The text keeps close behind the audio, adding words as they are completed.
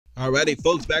Alrighty,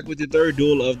 folks, back with the third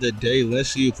duel of the day. Let's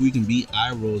see if we can beat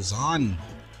Irozan.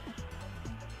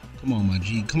 Come on, my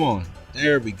G. Come on.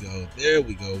 There we go. There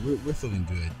we go. We're feeling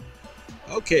good.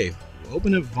 Okay, we'll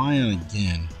open up Vion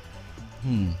again.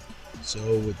 So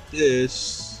with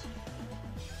this,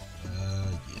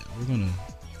 yeah, we're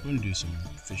gonna do some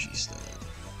fishy stuff.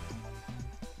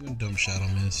 We're gonna dump Shadow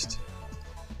Mist.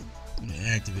 I'm gonna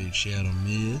activate Shadow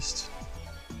Mist.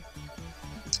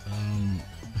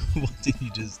 Why did you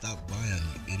just stop Vion,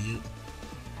 you idiot?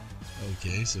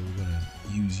 Okay, so we're gonna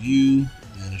use you,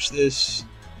 banish this,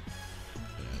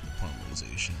 the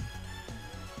polymerization.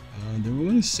 Then we're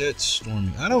gonna set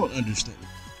Stormy. I don't understand.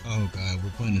 Oh god, we're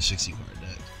playing a 60 card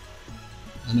deck.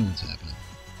 I know what's happening.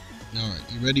 Alright,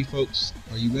 you ready, folks?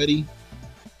 Are you ready?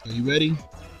 Are you ready?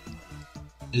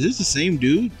 Is this the same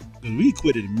dude? Because we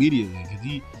quit it immediately, because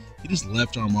he just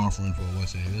left Arm Offering for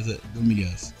what's it? Let me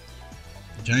guess.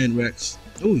 Giant Rex.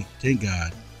 Oh, thank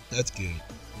God. That's good.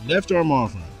 Left Arm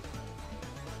Offering.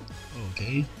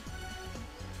 Okay.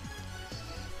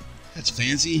 That's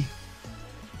fancy.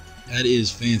 That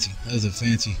is fancy. That is a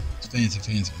fancy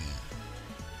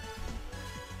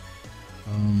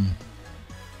man.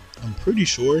 I'm pretty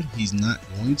sure he's not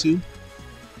going to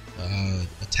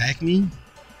attack me.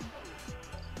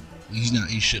 He's not.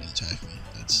 He shouldn't attack me.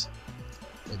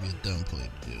 That'd be a dumb play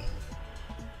to do.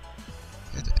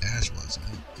 I had to Ash Blossom.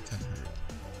 It kind of hurt.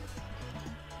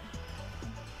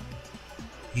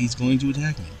 He's going to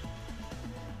attack me.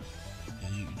 Yeah,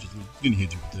 you're gonna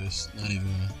hit you with this.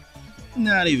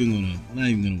 Not even gonna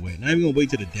wait. Not even gonna wait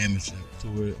till the damage to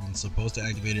where I'm supposed to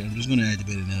activate it. I'm just gonna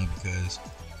activate it now because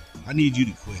I need you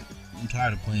to quit. I'm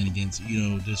tired of playing against,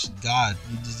 just God.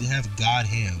 You just have God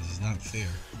hands. It's not fair.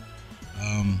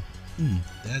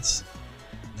 That's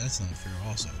not fair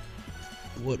also.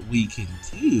 What we can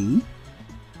do,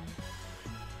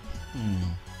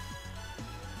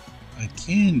 I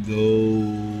can go,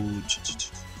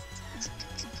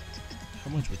 how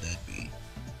much would that be?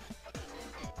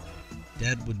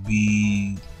 That would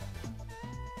be,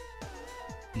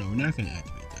 no, we're not going to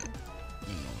activate that.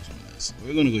 No, what's on this?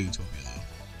 We're going to go Utopia though.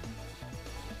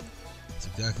 That's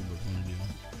exactly what we're going to do.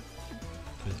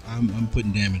 Because I'm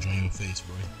putting damage on your face,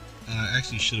 bro. I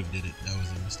actually should have did it. That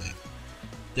was a mistake.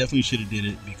 Definitely should have did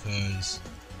it, because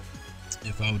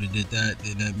if I would have did that,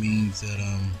 then that means that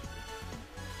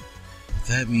what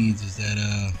that means is that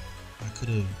I could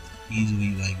have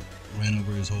easily ran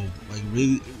over his whole,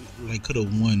 really could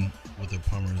have won with a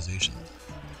polymerization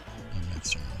on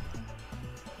next turn.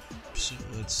 So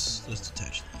let's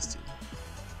detach these two.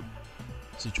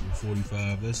 Since you were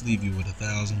 45, let's leave you with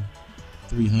 1,000.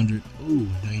 300. Ooh,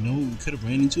 now you know what we could have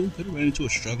ran into? Could have ran into a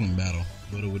struggling battle,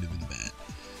 but it would have been bad.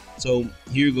 So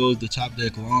here goes the top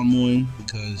deck lawnmowing,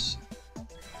 because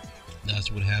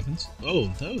that's what happens. Oh,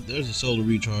 there's a solar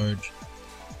recharge.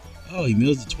 Oh, he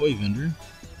mills the toy vendor.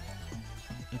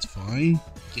 That's fine,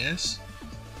 guess.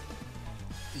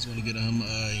 He's gonna get him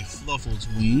a Fluffle's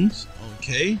wings.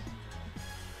 Okay.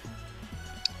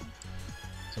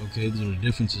 Okay, the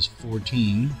difference is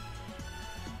 14.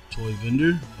 Toy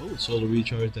vendor. Oh, solar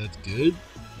recharge. That's good.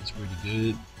 That's pretty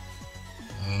good.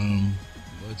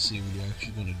 Let's see what he's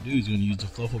actually gonna do. He's gonna use the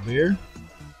Fluffle Bear,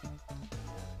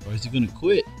 or is he gonna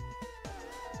quit?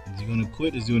 Is he gonna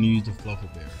quit? Is he gonna use the Fluffle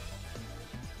Bear?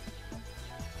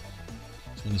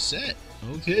 He's gonna set.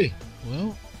 Okay.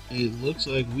 Well, it looks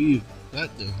like we've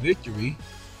got the victory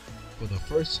for the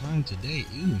first time today.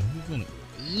 We're gonna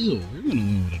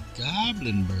win with a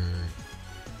Goblin Bird.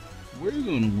 We're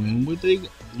gonna win with a.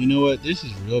 You know what? This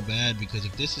is real bad, because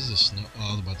if this is a snow,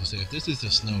 I was about to say, if this is the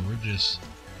snow, we're just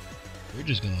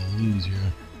gonna lose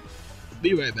here.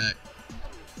 Be right back.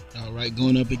 All right,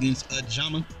 going up against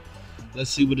Ajama. Let's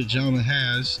see what Ajama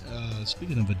has.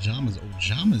 Speaking of Ajamas,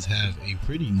 Ojamas have a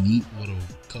pretty neat little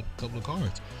couple of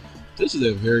cards. This is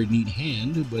a very neat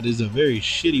hand, but it's a very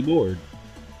shitty board.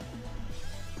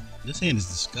 This hand is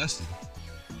disgusting.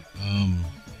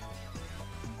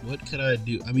 What could I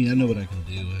do? I mean, I know what I can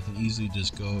do. I can easily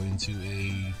just go into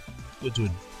a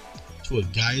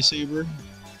Gaia Saber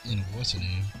and what's her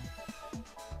name?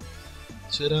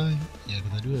 Should I? Yeah,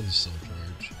 because I do have a soul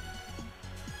charge.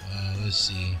 Let's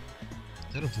see.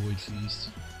 Is that a Void Feast?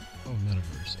 Oh,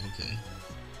 Metaverse. Okay.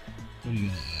 What are you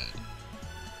gonna add?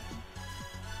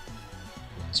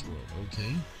 Lost World.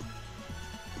 Okay.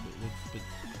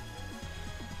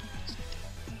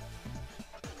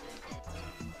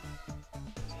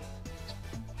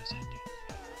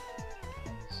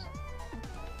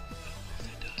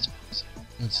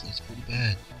 But that's pretty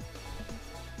bad.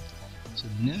 So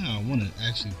now I want to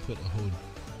actually put a whole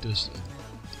just a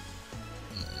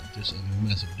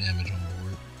mess of damage on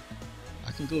board.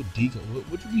 I can go deco. What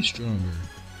would be stronger?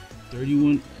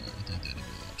 31? I think that'd be a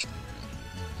lot stronger.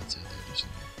 No, let's say 37.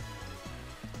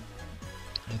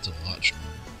 That's a lot stronger.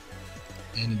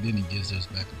 And then it gives us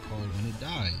back a card when it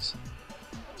dies.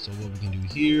 So what we can do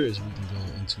here is we can go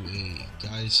into a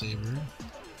Guy Saber.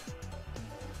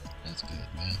 That's good,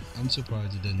 man. I'm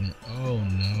surprised it doesn't. Oh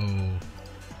no.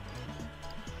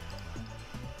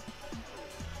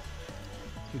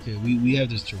 Okay, we have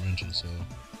this Torrential, so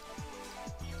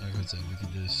like I said, we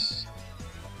can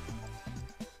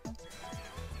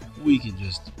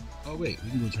just oh wait, we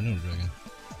can go Tornado Dragon.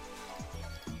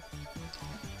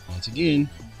 Once again,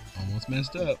 almost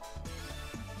messed up.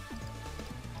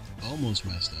 Almost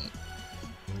messed up.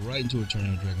 Go right into a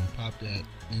Tornado Dragon, pop that,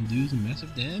 and do some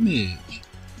massive damage.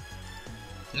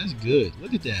 That's good.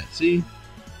 Look at that. See?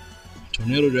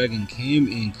 Tornado Dragon came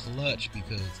in clutch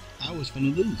because I was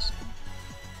finna lose.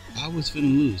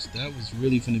 That was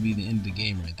really finna be the end of the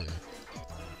game right there.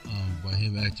 By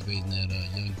him activating that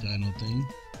young dino thing.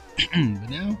 But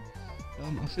now,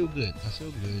 I feel good. I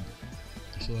feel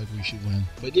like we should win.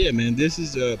 But yeah, man, this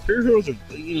is pure heroes are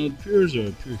pures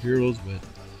are pure heroes, but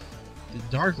the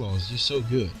Dark Law is just so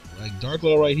good. Like Dark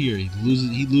Law right here, he loses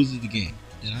the game.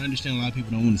 And I understand a lot of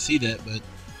people don't want to see that, but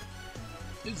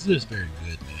it's just very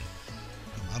good, man.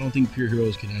 I don't think pure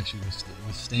heroes can actually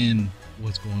withstand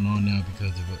what's going on now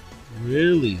because of it.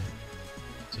 Really?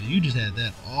 So you just had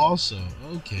that also.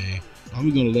 Okay.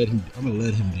 I'm gonna let him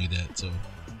do that. So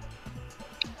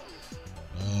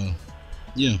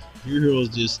yeah, pure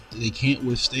heroes they can't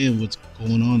withstand what's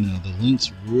going on now. The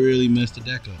links really messed the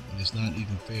deck up, and it's not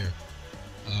even fair.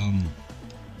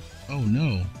 Oh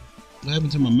no. What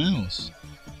happened to my mouse?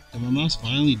 Did my mouse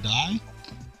finally die?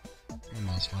 My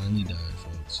mouse finally died,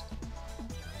 folks.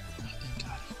 Oh, thank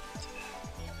God he went to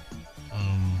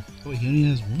that. Oh, he only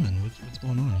has one. What's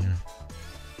going on here?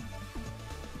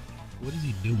 What is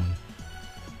he doing?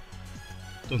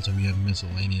 Don't tell me you have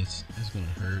miscellaneous. That's gonna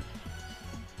hurt.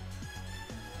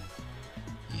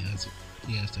 Yeah,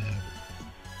 he has to have it.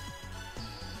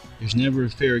 There's never a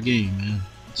fair game, man.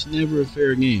 It's never a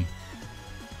fair game.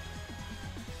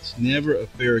 It's never a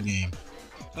fair game.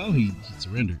 Oh, he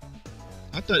surrendered.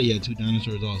 I thought he had two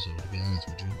dinosaurs also, to be honest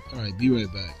with you. Alright, be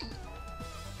right back.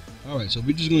 Alright, so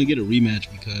we're just going to get a rematch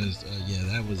because, yeah,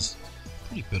 that was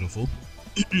pretty pitiful.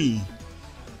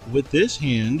 With this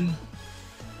hand,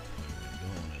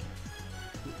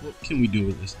 what can we do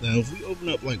with this? Now, if we open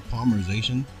up, like,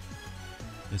 Polymerization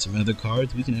and some other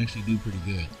cards, we can actually do pretty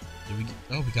good. We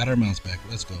got our mouse back.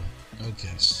 Let's go.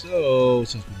 Okay, so,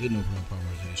 since we didn't open up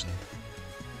Polymerization,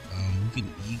 we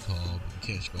can E-call, but we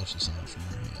can't special summon from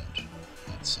our hand.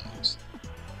 That sucks.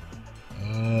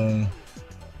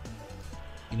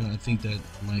 You know, I think that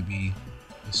might be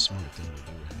a smart thing to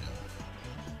do right now.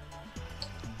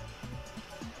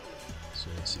 So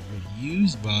let's see, we're going to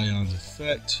use Vion's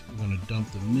effect. We're going to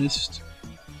dump the Mist.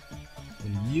 We're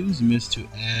going to use Mist to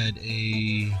add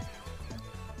a...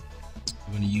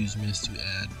 We're going to use Mist to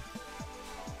add...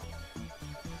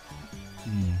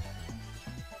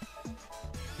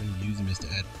 We're going to use Mist to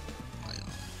add Vion.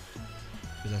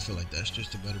 Because I feel like that's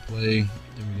just a better play.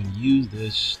 Then we're going to use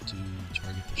this to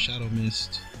target the Shadow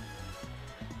Mist.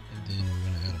 And then we're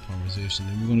going to add a Polymerization.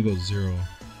 Then we're going to go 0.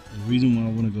 And the reason why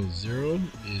I want to go 0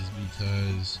 is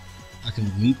because I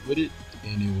can link with it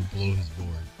and it will blow his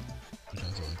board. Which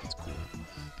I feel like is cool.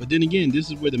 But then again,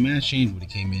 this is where the mass change would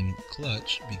have came in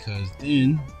clutch, because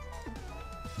then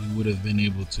we would have been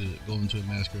able to go into a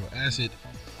Masquerade Acid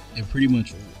and pretty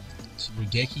much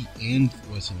Regeki and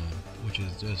Wesson, which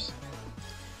is just,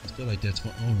 I feel like that's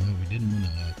fun. Oh no, we didn't want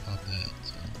to pop that.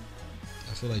 So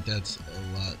I feel like that's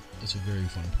a lot. It's a very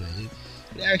fun play.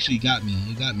 It actually got me.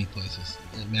 It got me places.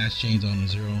 That mass change on the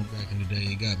 0 back in the day.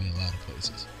 It got me a lot of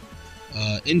places.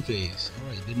 In phase. All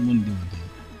right, didn't want to do anything.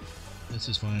 This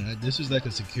is fine. This is like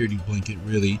a security blanket,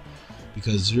 really,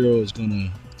 because 0 is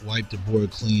gonna wipe the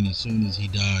board clean as soon as he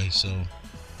dies. So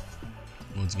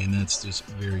once again, that's just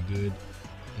very good.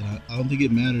 And I don't think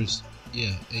it matters.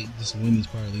 Yeah, this win is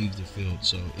probably leaves the field,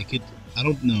 so it could. I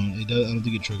don't know. It does. I don't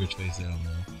think it triggers face down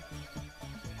though.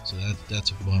 So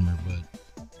that's a bummer.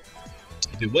 But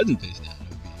if it wasn't face down,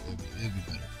 it'd be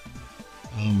better.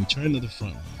 Return to the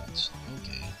front lines.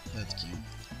 Okay, that's cute.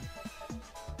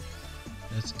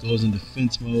 That goes in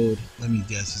defense mode. Let me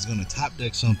guess. He's gonna top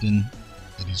deck something,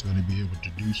 and he's gonna be able to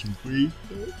do some free.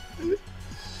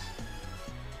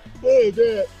 Oh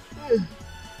God.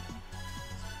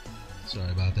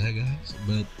 Sorry about that, guys,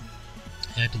 but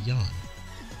I had to yawn.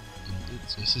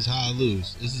 This is how I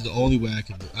lose. This is the only way I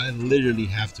can do. I literally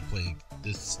have to play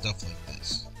this stuff like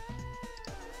this.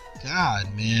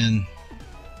 God, man,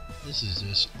 this is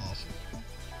just awful.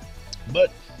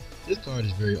 But this card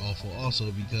is very awful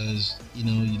also because you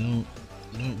don't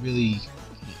really.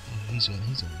 Oh, he's gonna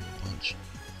do a bunch.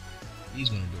 He's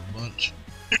gonna do a bunch.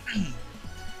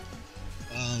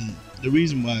 The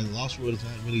reason why Lost World is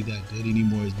not really that good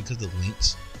anymore is because of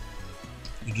links.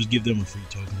 You just give them a free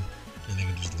token and they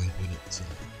can just link with it, so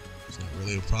it's not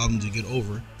really a problem to get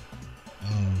over.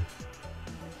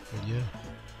 But yeah,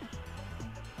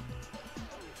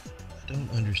 I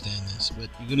don't understand this, but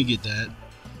you're gonna get that.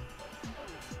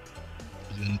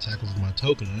 You're gonna attack over my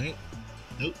token, right?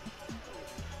 Nope.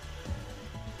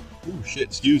 Oh shit,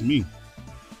 excuse me.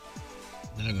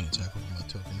 Now I'm gonna attack over my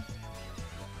token.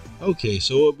 Okay,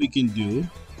 so what we can do.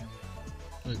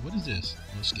 Wait, what is this?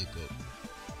 No scapegoat.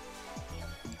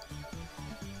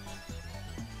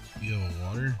 You have a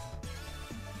water?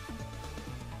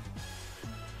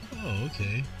 Oh,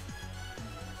 okay.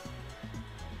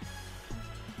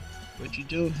 But you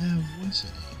don't have what's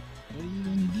it? What are you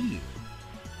gonna do?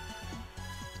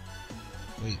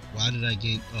 Wait, why did I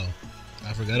gain? Oh,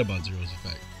 I forgot about Zero's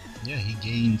effect. Yeah, he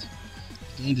gained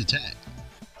attack.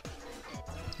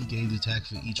 He gains attack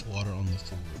for each water on the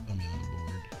on the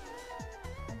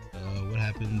board. What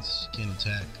happens? Can't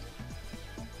attack.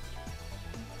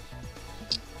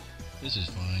 This is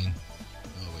fine.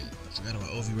 Oh wait, I forgot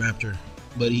about Oviraptor.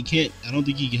 But he can't. I don't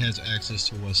think he has access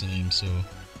to what's name. So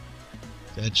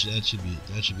that should be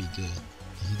good.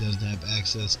 He doesn't have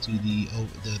access to the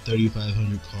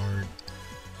 3500 card.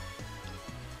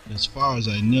 As far as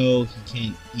I know,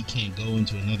 he can't go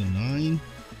into another 9.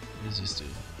 What does this do?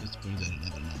 This brings out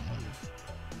another 900.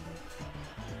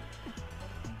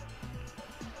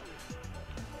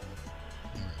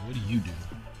 Alright, what do you do?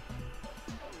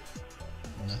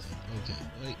 Nothing. Okay,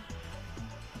 wait.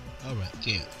 Alright,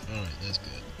 can't. Alright, that's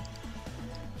good.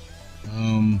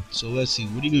 So let's see,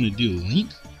 what are you gonna do?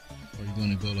 Link? Or are you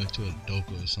gonna go like to a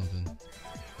Doka or something?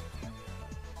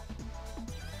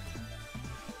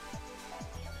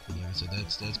 Like I said,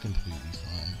 that's completely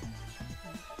fine.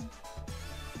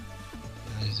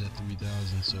 Now he's at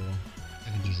 3000, so I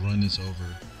can just run this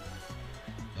over.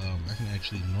 I can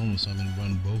actually normal summon and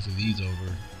run both of these over,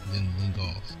 and then link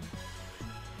off.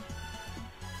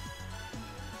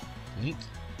 Link?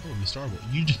 Oh, Miss Starboy,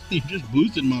 you just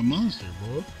boosted my monster,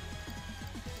 bro.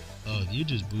 Oh, you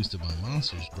just boosted my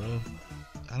monsters, bro.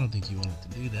 I don't think you wanted to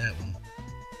do that one.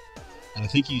 And I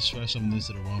think you stressed on this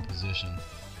to the wrong position.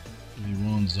 In the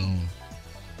wrong zone.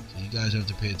 So you guys have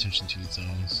to pay attention to your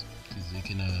zones, because they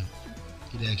can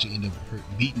actually end up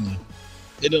beating you,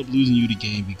 end up losing you the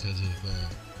game because you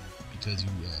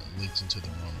linked into the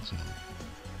wrong zone.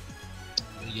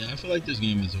 But yeah, I feel like this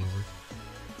game is over.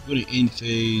 We're going to end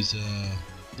phase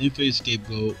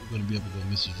scapegoat. We're going to be able to go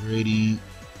Mrs. Radiant,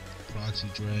 Proxy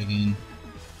Dragon.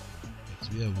 So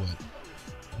we have what?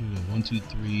 We have 1, 2,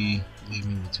 3. Leave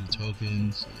me with 2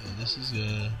 tokens. Yeah, this is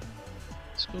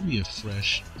it's gonna be a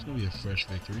fresh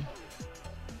victory.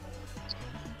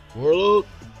 Warlord.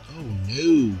 Oh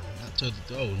no!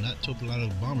 Not Topolado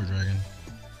Bomber Dragon.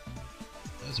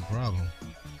 That's a problem.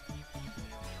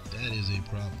 That is a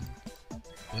problem.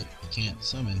 But you can't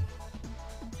summon.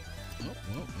 Oh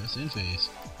well, that's in phase.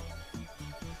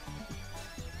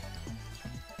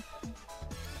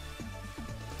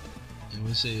 And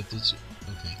we'll say if it's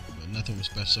okay, but nothing was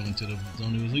special until the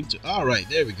zone it was linked to. All right,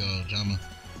 there we go, Jama.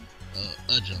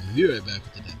 Jama. We'll be right back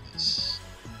with the deck list.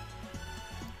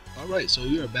 Alright, so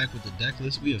we are back with the deck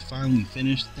list. We have finally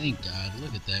finished. Thank God.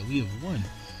 Look at that. We have won.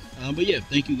 But yeah,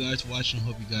 thank you guys for watching.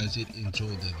 Hope you guys did enjoy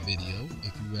the video.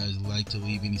 If you guys like to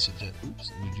leave any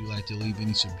would you like to leave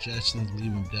any suggestions,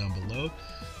 leave them down below.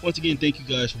 Once again, thank you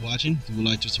guys for watching. If you would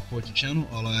like to support the channel,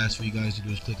 all I ask for you guys to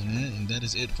do is click on that. And that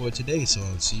is it for today. So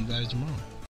I'll see you guys tomorrow.